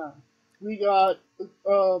Instagram, we got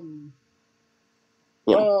uh,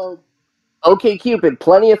 OK Cupid,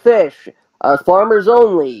 Plenty of Fish, Farmers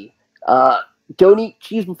Only, Don't Eat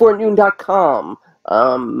Cheese Before Noon.com.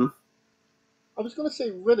 I was gonna say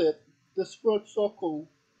Reddit, the Squared Circle.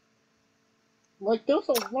 Like, there's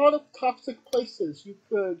a lot of toxic places you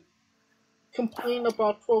could complain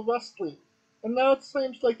about pro wrestling. And now it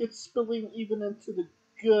seems like it's spilling even into the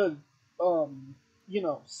good,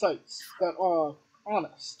 sites that are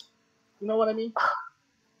honest. You know what I mean?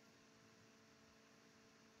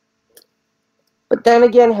 But then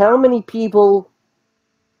again, how many people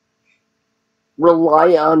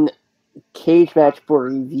rely on Cagematch for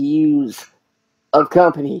reviews of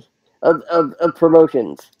of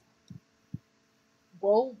promotions?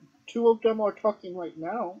 Well, two of them are talking right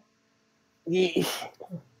now.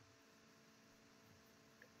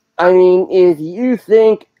 I mean, if you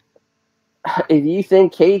think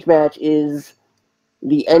Cagematch is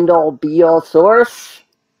the end all be all source,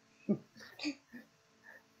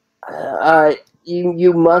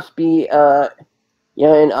 you must be an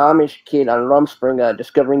Amish kid on Rumspringa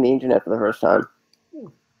discovering the internet for the first time.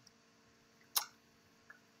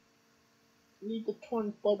 Need the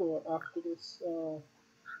torn butter after this.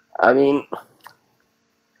 I mean,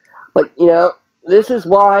 but this is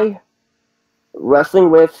why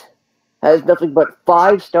Wrestling With has nothing but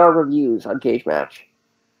 5-star reviews on Cagematch.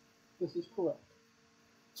 This is correct.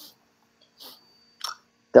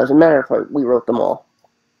 Doesn't matter if we wrote them all.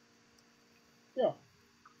 Yeah.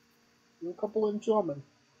 A couple in German.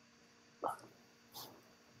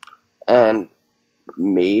 And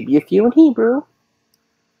maybe a few in Hebrew.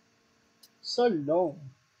 Salom.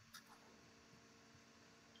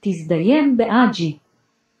 תזדיין באג'י.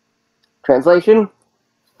 Translation: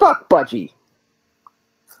 fuck Budgie.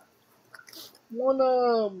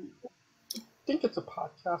 I think it's a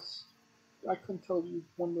podcast. I couldn't tell you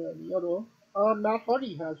one way or the other. Matt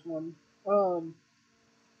Hardy has one.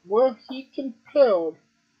 Where he compared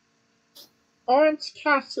Orange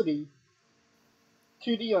Cassidy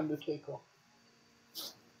to the Undertaker.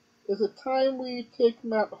 There's a time we take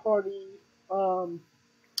Matt Hardy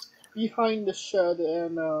behind the shed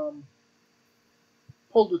and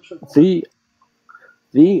pull the trigger.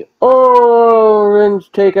 The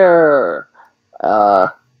Orange Taker.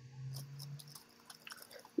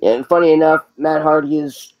 And funny enough, Matt Hardy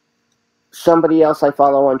is somebody else I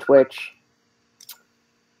follow on Twitch.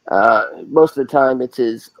 Most of the time, it's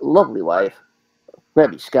his lovely wife,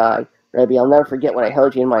 Rebby Sky. Rebby, I'll never forget when I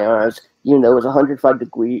held you in my arms. You know, it was 105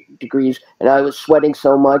 degrees, and I was sweating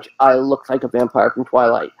so much, I looked like a vampire from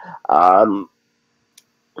Twilight.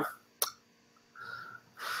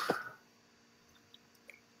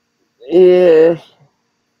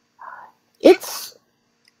 It's...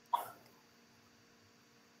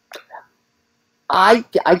 I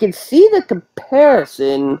can see the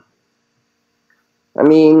comparison. I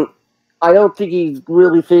mean, I don't think he's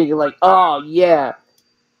really thinking like, oh, yeah,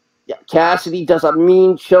 Cassidy does a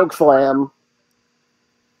mean choke slam.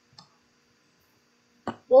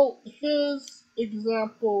 Well, his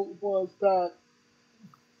example was that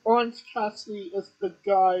Orange Cassidy is the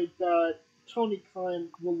guy that Tony Khan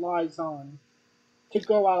relies on to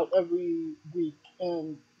go out every week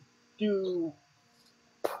and do.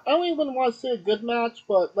 I don't even want to say a good match,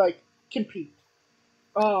 but like compete.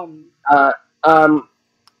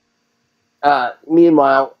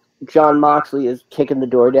 Meanwhile, John Moxley is kicking the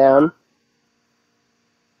door down.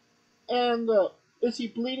 And is he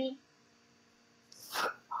bleeding?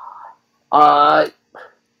 I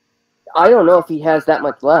don't know if he has that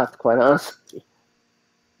much left, quite honestly.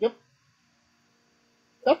 Yep.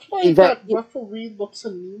 That's why that referee looks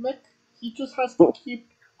anemic. He just has to keep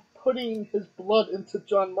putting his blood into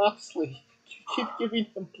John Moxley. Keep giving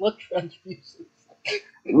him blood transfusions.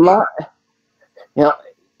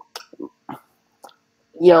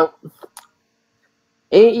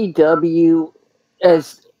 AEW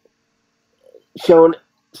has shown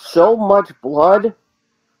so much blood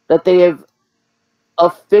that they have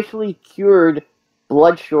officially cured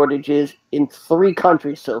blood shortages in 3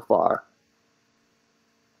 countries so far.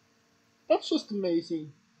 That's just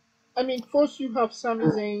amazing. I mean, first you have Sami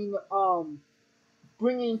Zayn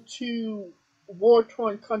bringing 2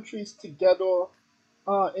 war-torn countries together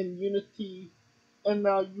in unity, and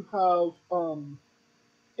now you have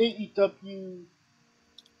AEW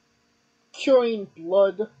curing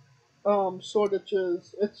blood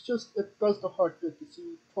shortages. It does the heart good to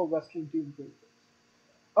see pro wrestling doing great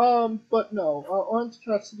things. But no, Orange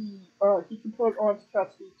Cassidy, he compared Orange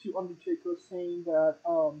Cassidy to Undertaker, saying that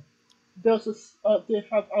they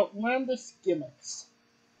have outlandish gimmicks,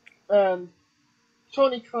 and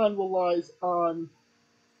Tony Khan relies on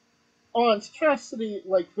Orange Cassidy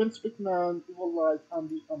like Vince McMahon relies on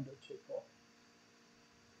the Undertaker.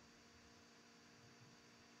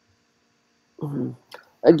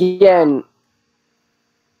 Again,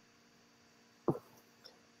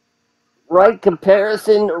 right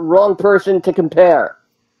comparison, wrong person to compare.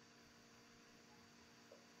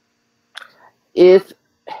 If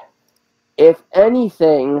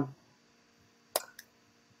anything,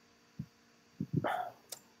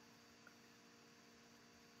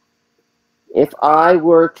 if I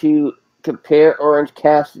were to compare Orange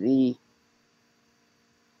Cassidy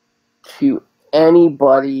to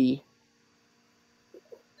anybody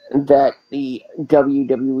that the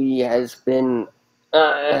WWE has been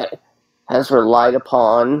has relied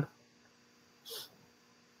upon,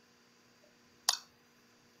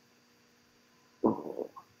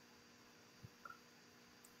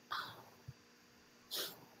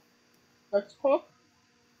 X-Pac?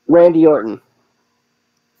 Randy Orton.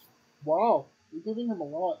 Wow, you're giving him a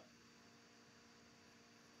lot.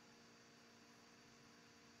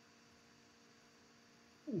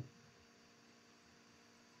 Do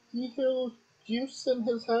you hear juice in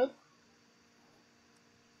his head?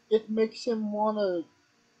 It makes him want to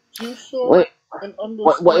juice up Wait, and wait,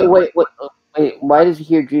 understand. wait. Why does he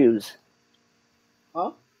hear Jews?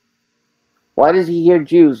 Huh? Why does he hear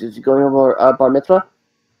Jews? Is he going over bar mitzvah?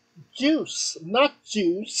 Juice, not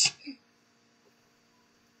juice.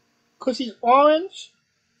 Because he's orange.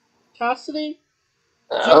 Cassidy?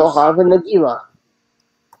 Oh, Juice? Harvard Nagila.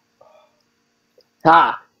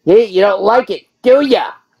 Ha! Hey, you don't like it, do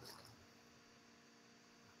ya?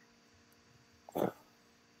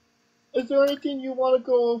 Is there anything you want to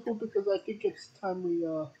go over? Because I think it's time we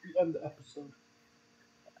end the episode.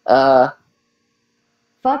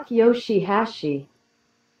 Fuck Yoshihashi.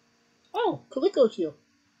 Oh, Kaliko's here.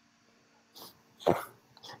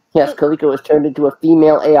 Yes, Kaliko has turned into a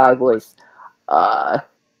female AI voice. Yeah,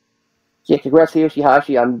 congrats to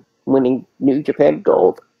Yoshihashi on winning New Japan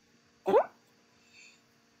Gold. Yeah.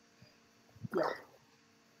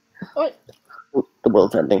 Alright. The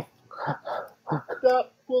world's ending.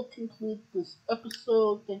 That will conclude this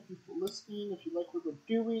episode. Thank you for listening. If you like what we're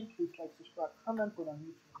doing, please like, subscribe, comment, put on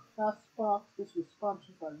YouTube and Castbox. This was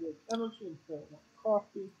sponsored by Red Energy and Fair One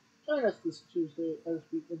Coffee. Join us this Tuesday as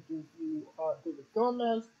we interview David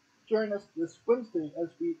Gomez. Join us this Wednesday as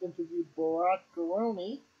we interview Borat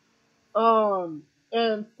Garoni.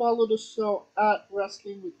 And follow the show at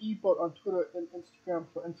Wrestling with Ebot on Twitter and Instagram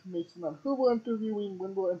for information on who we're interviewing,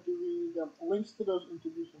 when we're interviewing them, links to those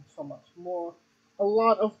interviews, and so much more. A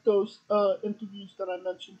lot of those interviews that I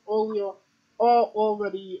mentioned earlier are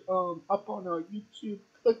already up on our YouTube.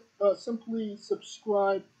 Click, simply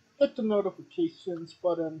subscribe, hit the notifications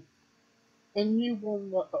button, and you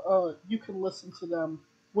can listen to them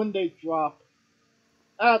when they drop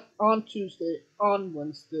on Tuesday, on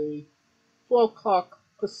Wednesday, 4 o'clock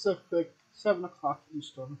Pacific, 7 o'clock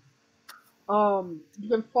Eastern. You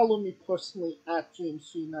can follow me personally at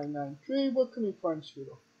JamesC993. Where can you find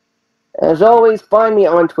Scooter? As always, find me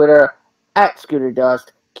on Twitter at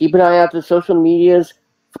ScooterDust. Keep an eye out to social medias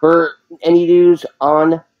for any news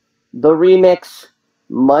on the remix.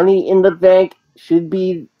 Money in the Bank should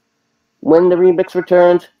be when the remix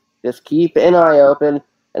returns. Just keep an eye open.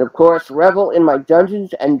 And of course, revel in my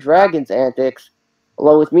Dungeons and Dragons antics,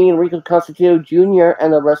 along with me and Rico Constantino Jr.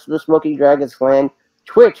 and the rest of the Smoking Dragons clan.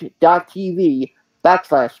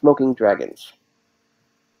 Twitch.tv/Smoking Dragons.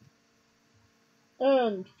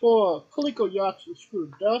 And for Kaliko Yachts and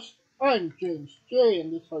Scooter Dust, I'm James J,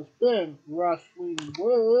 and this has been Wrestling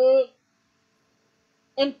with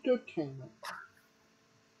Entertainment.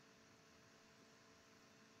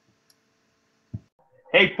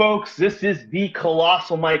 Hey folks, this is the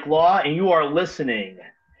Colossal Mike Law, and you are listening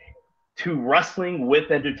to Wrestling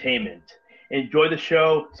with Entertainment. Enjoy the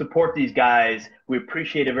show, support these guys. We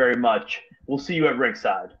appreciate it very much. We'll see you at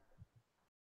ringside.